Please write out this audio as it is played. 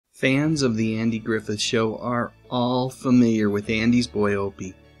Fans of the Andy Griffith Show are all familiar with Andy's boy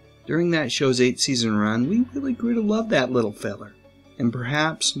Opie. During that show's 8-season run, we really grew to love that little feller. And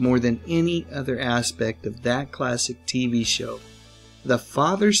perhaps more than any other aspect of that classic TV show, the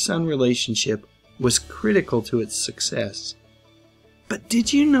father-son relationship was critical to its success. But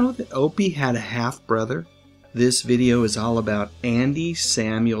did you know that Opie had a half-brother? This video is all about Andy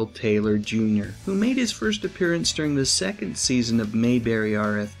Samuel Taylor Jr., who made his first appearance during the second season of Mayberry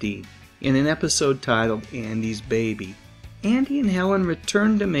RFD in an episode titled Andy's Baby. Andy and Helen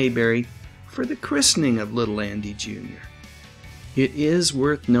returned to Mayberry for the christening of little Andy Jr. It is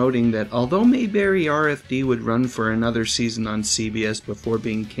worth noting that although Mayberry RFD would run for another season on CBS before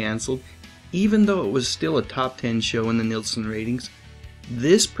being canceled, even though it was still a top 10 show in the Nielsen ratings,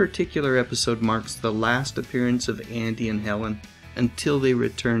 this particular episode marks the last appearance of Andy and Helen until they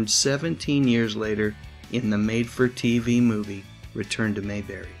returned 17 years later in the made-for-TV movie Return to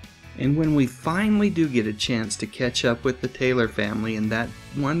Mayberry. And when we finally do get a chance to catch up with the Taylor family in that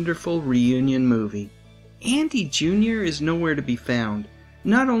wonderful reunion movie, Andy Jr. is nowhere to be found.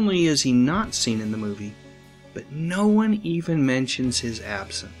 Not only is he not seen in the movie, but no one even mentions his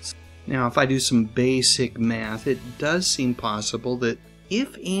absence. Now, if I do some basic math, it does seem possible that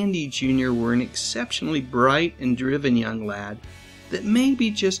if Andy Jr. were an exceptionally bright and driven young lad, that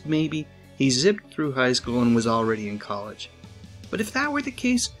maybe, just maybe, he zipped through high school and was already in college. But if that were the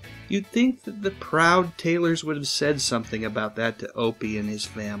case, you'd think that the proud Taylors would have said something about that to Opie and his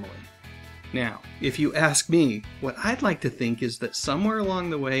family. Now, if you ask me, what I'd like to think is that somewhere along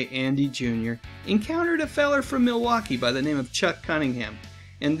the way Andy Jr. encountered a feller from Milwaukee by the name of Chuck Cunningham,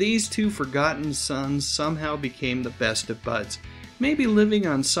 and these two forgotten sons somehow became the best of buds, maybe living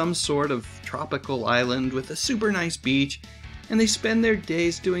on some sort of tropical island with a super nice beach, and they spend their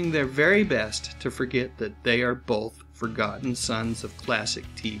days doing their very best to forget that they are both forgotten sons of classic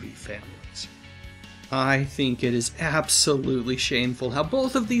TV families. I think it is absolutely shameful how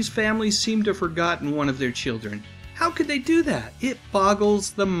both of these families seem to have forgotten one of their children. How could they do that? It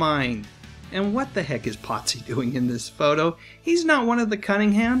boggles the mind. And what the heck is Potsy doing in this photo? He's not one of the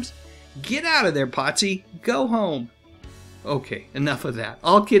Cunninghams. Get out of there, Potsy. Go home. Okay, enough of that.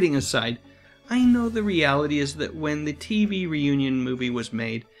 All kidding aside, I know the reality is that when the TV reunion movie was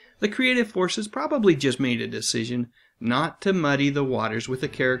made, the creative forces probably just made a decision not to muddy the waters with a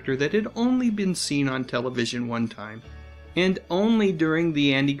character that had only been seen on television one time, and only during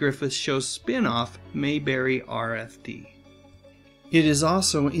the Andy Griffith Show's spin-off, Mayberry RFD. It is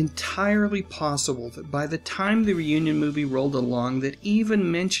also entirely possible that by the time the reunion movie rolled along, that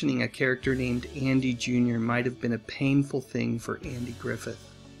even mentioning a character named Andy Jr. might have been a painful thing for Andy Griffith.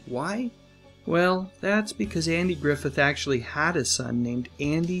 Why? Well, that's because Andy Griffith actually had a son named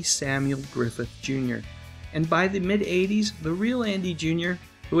Andy Samuel Griffith Jr., and by the mid-80s, the real Andy Jr.,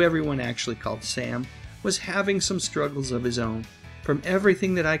 who everyone actually called Sam, was having some struggles of his own. From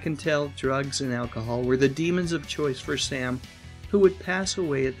everything that I can tell, drugs and alcohol were the demons of choice for Sam, who would pass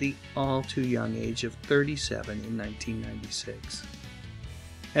away at the all-too-young age of 37 in 1996.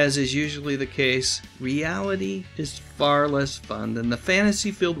 As is usually the case, reality is far less fun than the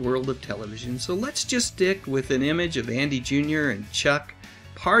fantasy-filled world of television, so let's just stick with an image of Andy Jr. and Chuck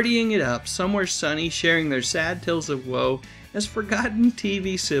partying it up somewhere sunny, sharing their sad tales of woe as forgotten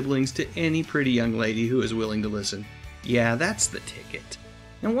TV siblings to any pretty young lady who is willing to listen. Yeah, that's the ticket.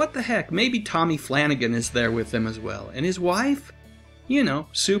 And what the heck, maybe Tommy Flanagan is there with them as well. And his wife? You know,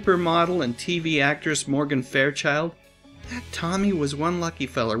 supermodel and TV actress Morgan Fairchild. That Tommy was one lucky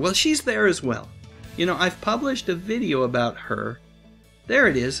feller. Well, she's there as well. You know, I've published a video about her. There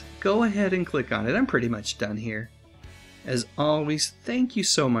it is. Go ahead and click on it. I'm pretty much done here. As always, thank you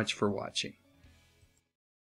so much for watching.